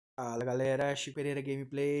Fala galera, Chico Pereira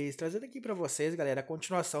Gameplays, trazendo aqui pra vocês, galera, a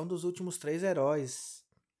continuação dos últimos três heróis,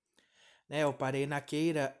 né? Eu parei na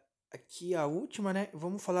queira aqui a última, né?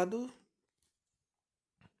 Vamos falar do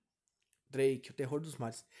Drake, o terror dos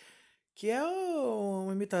mares, que é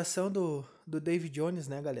uma imitação do David Jones,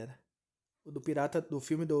 né, galera? O do pirata, do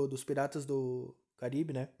filme dos Piratas do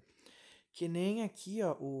Caribe, né? Que nem aqui,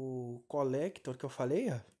 ó, o Collector que eu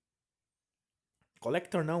falei, ó.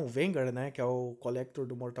 Collector não, o Vanguard, né? Que é o Collector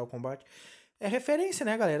do Mortal Kombat. É referência,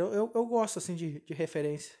 né, galera? Eu gosto, assim, de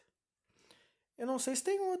referência. Eu não sei se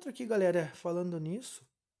tem outro aqui, galera, falando nisso.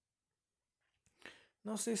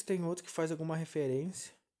 Não sei se tem outro que faz alguma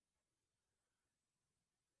referência.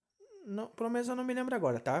 Não, pelo menos eu não me lembro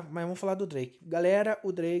agora, tá? Mas vamos falar do Drake. Galera,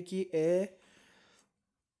 o Drake é...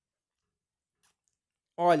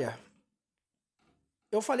 Olha,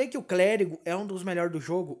 eu falei que o Clérigo é um dos melhores do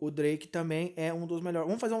jogo. O Drake também é um dos melhores.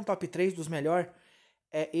 Vamos fazer um top 3 dos melhores.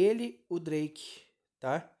 É ele, o Drake,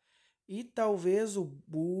 tá? E talvez o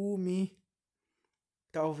Boom,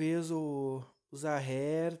 talvez o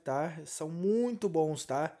Zaher, tá? São muito bons,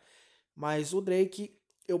 tá? Mas o Drake,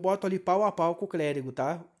 eu boto ali pau a pau com o Clérigo,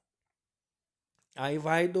 tá? Aí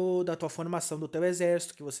vai da tua formação do teu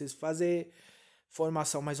exército, que vocês fazer,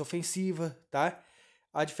 formação mais ofensiva, tá?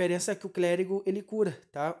 A diferença é que o Clérigo, ele cura,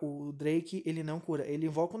 tá? O Drake, ele não cura. Ele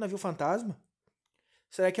invoca um navio fantasma.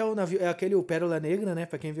 Será que é o navio, é aquele o Pérola Negra, né?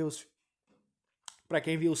 Pra quem viu os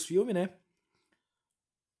filmes, né?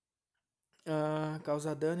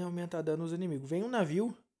 Causa dano e aumenta dano nos inimigos. Vem um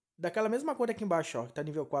navio, daquela mesma cor aqui embaixo, ó, que tá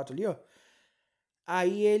nível 4 ali, ó.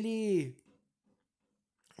 Aí ele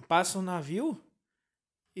passa o navio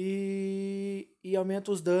e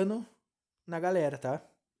aumenta os danos na galera, tá?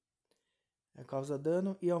 Causa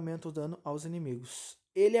dano e aumenta o dano aos inimigos.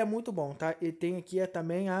 Ele é muito bom, tá? Ele tem aqui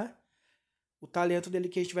também o talento dele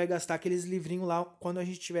que a gente vai gastar aqueles livrinhos lá quando a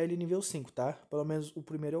gente tiver ele nível 5, tá? Pelo menos o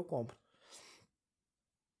primeiro eu compro.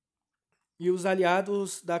 E os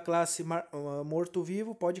aliados da classe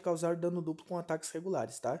morto-vivo pode causar dano duplo com ataques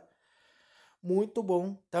regulares, tá? Muito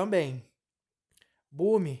bom também.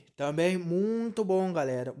 Boom, também muito bom,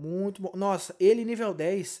 galera. Muito bom. Nossa, ele nível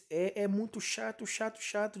 10 é muito chato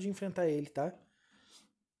de enfrentar ele, tá?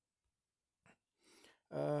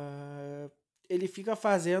 Ah, ele fica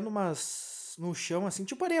fazendo umas no chão, assim,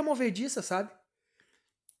 tipo areia movediça, sabe?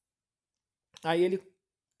 Aí ele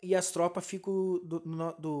e as tropas ficam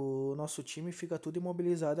do nosso time fica tudo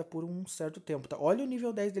imobilizada por um certo tempo, tá? Olha o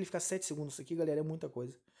nível 10 dele ficar 7 segundos aqui, galera, é muita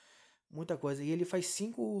coisa. Muita coisa. E ele faz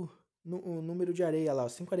 5 no número de areia lá,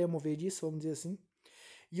 5 areia movediça, vamos dizer assim.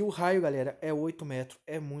 E o raio, galera, é 8 metros.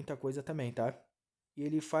 É muita coisa também, tá? E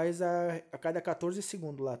ele faz a cada 14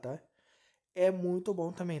 segundos lá, tá? É muito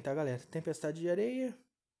bom também, tá, galera? Tempestade de areia.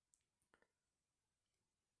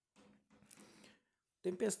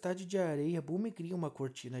 Tempestade de areia. Boom cria uma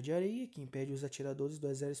cortina de areia que impede os atiradores do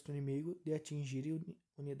exército inimigo de atingirem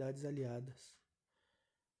unidades aliadas.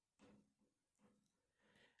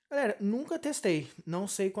 Galera, nunca testei. Não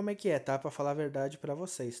sei como é que é, tá? Pra falar a verdade pra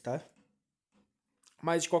vocês, tá?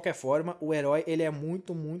 Mas de qualquer forma, o herói, ele é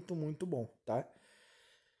muito bom, tá?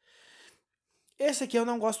 Esse aqui eu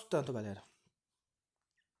não gosto tanto, galera.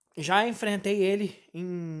 Já enfrentei ele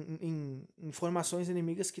em formações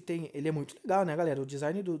inimigas que tem. Ele é muito legal, né, galera? O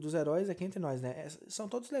design dos heróis aqui entre nós, né? São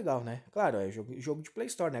todos legais, né? Claro, é jogo de Play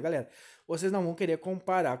Store, né, galera? Vocês não vão querer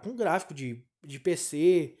comparar com gráfico de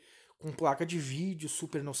PC, com placa de vídeo,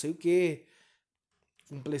 super não sei o que,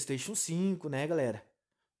 com PlayStation 5, né, galera?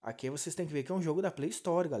 Aqui vocês têm que ver que é um jogo da Play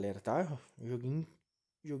Store, galera, tá? Um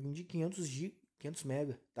joguinho de 500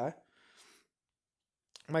 mega, tá?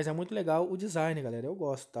 Mas é muito legal o design, galera. Eu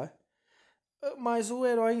gosto, tá? Mas o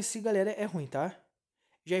herói em si, galera, é ruim, tá?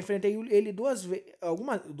 Já enfrentei ele duas vezes.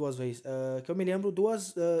 Duas vezes. Que eu me lembro,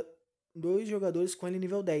 dois jogadores com ele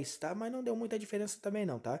nível 10, tá? Mas não deu muita diferença também,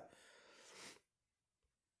 não, tá?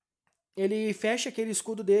 Ele fecha aquele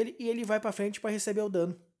escudo dele e ele vai pra frente pra receber o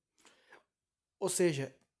dano. Ou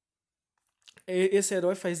seja, esse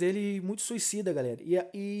herói faz ele muito suicida, galera.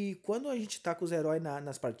 E quando a gente tá com os heróis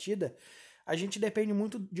nas partidas, a gente depende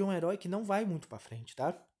muito de um herói que não vai muito pra frente,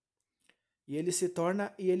 tá? E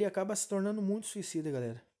ele acaba se tornando muito suicida,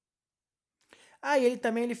 galera. E ele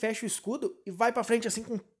também ele fecha o escudo e vai pra frente assim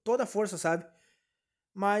com toda a força, sabe?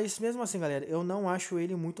 Mas mesmo assim, galera, eu não acho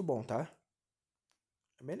ele muito bom, tá?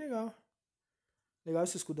 É bem legal. Legal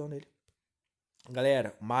esse escudão dele.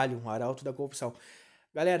 Galera, Malho, um arauto da corrupção.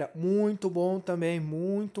 Galera, muito bom também,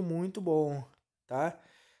 muito bom, tá?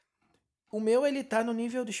 O meu ele tá no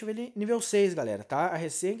nível, deixa eu ver, nível 6, galera, tá? A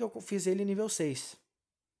recém que eu fiz ele nível 6.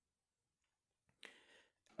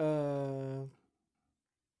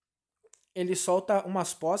 ele solta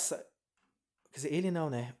umas poças. Quer dizer, ele não,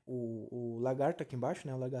 né? O lagarto aqui embaixo,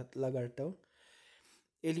 né? O lagartão.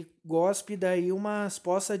 Ele gospe daí umas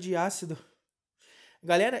poças de ácido.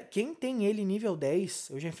 Galera, quem tem ele nível 10,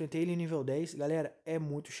 eu já enfrentei ele nível 10, galera, é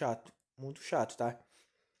muito chato. Muito chato, tá?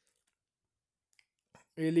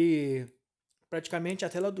 Ele, praticamente a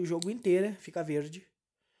tela do jogo inteira fica verde.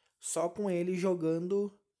 Só com ele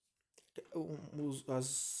jogando.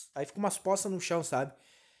 Aí fica umas poças no chão, sabe?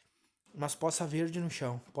 Umas poças verdes no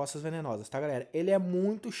chão. Poças venenosas, tá, galera? Ele é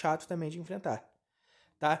muito chato também de enfrentar,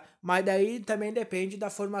 tá? Mas daí também depende da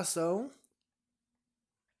formação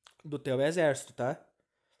do teu exército, tá?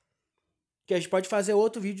 Que a gente pode fazer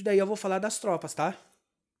outro vídeo, daí eu vou falar das tropas, tá?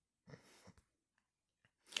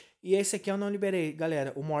 E esse aqui eu não liberei,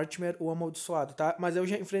 galera. O Mortimer, o amaldiçoado, tá? Mas eu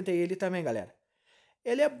já enfrentei ele também, galera.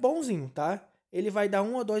 Ele é bonzinho, tá? Ele vai dar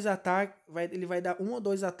um ou dois ataques. Ele vai dar um ou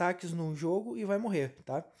dois ataques no jogo e vai morrer,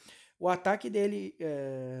 tá? O ataque dele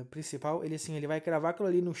principal, ele assim, ele vai cravar aquilo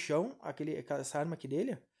ali no chão, essa arma aqui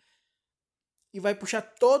dele, e vai puxar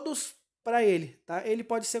todos pra ele, tá? Ele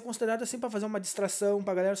pode ser considerado assim pra fazer uma distração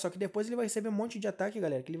pra galera, só que depois ele vai receber um monte de ataque,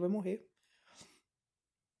 galera, que ele vai morrer.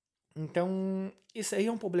 Então, isso aí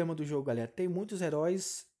é um problema do jogo, galera. Tem muitos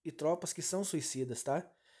heróis e tropas que são suicidas, tá?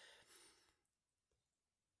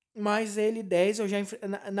 Mas ele 10,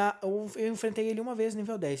 eu enfrentei ele uma vez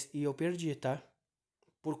nível 10 e eu perdi, tá?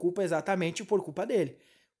 Exatamente por culpa dele.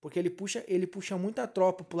 Porque ele puxa muita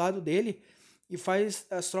tropa pro lado dele e faz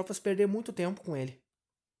as tropas perder muito tempo com ele.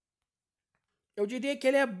 Eu diria que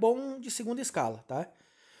ele é bom de segunda escala, tá?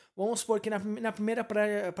 Vamos supor que na primeira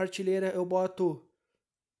partilheira eu boto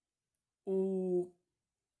o...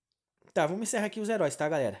 Tá, vamos encerrar aqui os heróis, tá,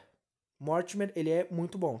 galera? Mortimer, ele é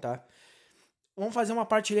muito bom, tá? Vamos fazer uma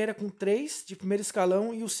partilheira com 3 de primeiro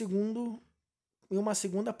escalão e uma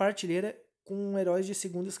segunda partilheira com heróis de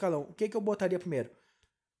segundo escalão. O que eu botaria primeiro?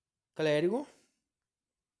 Clérigo,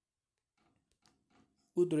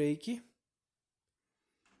 o Drake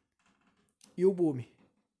e o Boom,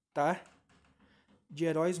 tá? De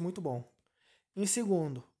heróis muito bom. Em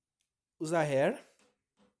segundo, o Zaher.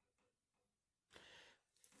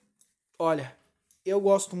 Olha, eu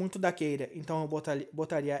gosto muito da Keira, então eu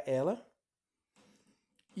botaria ela.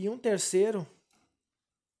 E um terceiro,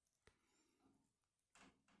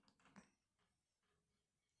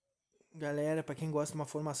 galera, pra quem gosta de uma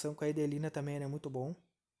formação com a Edelina também, é muito bom.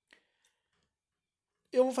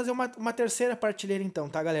 Eu vou fazer uma terceira partilheira então,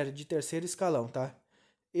 tá, galera? De terceiro escalão, tá?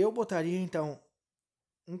 Eu botaria então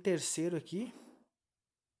um terceiro aqui.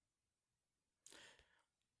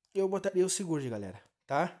 Eu botaria o Sigurd, galera,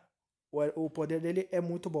 tá? O poder dele é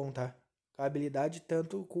muito bom, tá? A habilidade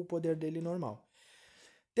tanto com o poder dele normal.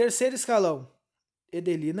 Terceiro escalão,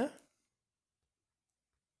 Edelina.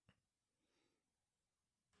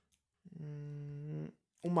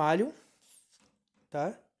 O Malho,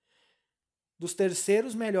 tá? Dos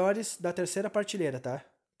terceiros melhores da terceira partilheira, tá?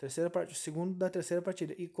 Segundo da terceira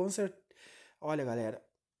partilheira. E com certeza... Olha, galera.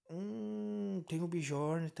 Tem o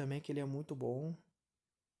Bjorn também, que ele é muito bom.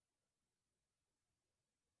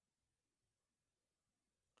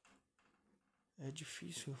 É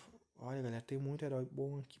difícil. Olha, galera, tem muito herói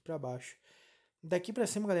bom aqui pra baixo. Daqui pra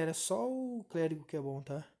cima, galera, é só o clérigo que é bom,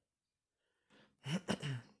 tá?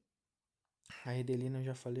 A Edelina eu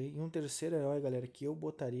já falei. E um terceiro herói, galera, que eu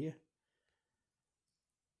botaria.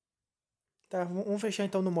 Tá, vamos fechar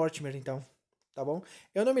então no Mortimer, então. Tá bom?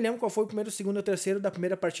 Eu não me lembro qual foi o primeiro, o segundo ou o terceiro da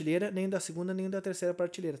primeira partilheira, nem da segunda, nem da terceira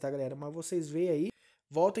partilheira, tá, galera? Mas vocês veem aí,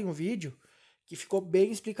 voltem o vídeo, que ficou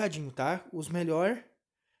bem explicadinho, tá? Os melhor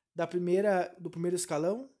do primeiro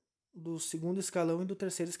escalão, do segundo escalão e do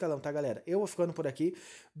terceiro escalão, tá, galera? Eu vou ficando por aqui.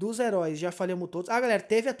 Dos heróis, já falamos todos. Ah, galera,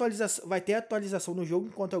 teve atualização, vai ter atualização no jogo,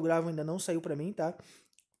 enquanto eu gravo ainda não saiu pra mim, tá?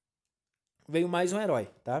 Veio mais um herói,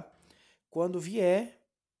 tá? Quando vier...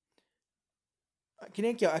 Que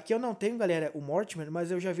nem aqui, ó. Aqui eu não tenho, galera, o Mortimer,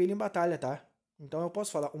 mas eu já vi ele em batalha, tá? Então eu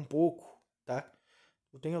posso falar um pouco, tá?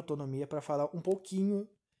 Eu tenho autonomia pra falar um pouquinho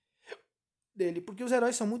dele, porque os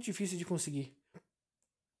heróis são muito difíceis de conseguir.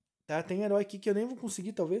 Tá? Tem herói aqui que eu nem vou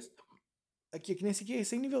conseguir, talvez. Aqui, que nem esse aqui,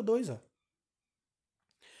 esse é nível 2, ó.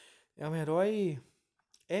 É um herói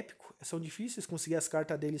épico. São difíceis conseguir as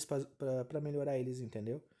cartas deles pra melhorar eles,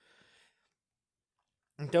 entendeu?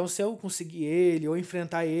 Então, se eu conseguir ele ou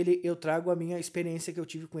enfrentar ele, eu trago a minha experiência que eu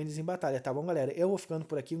tive com eles em batalha, tá bom, galera? Eu vou ficando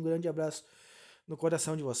por aqui. Um grande abraço no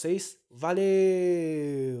coração de vocês.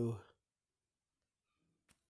 Valeu!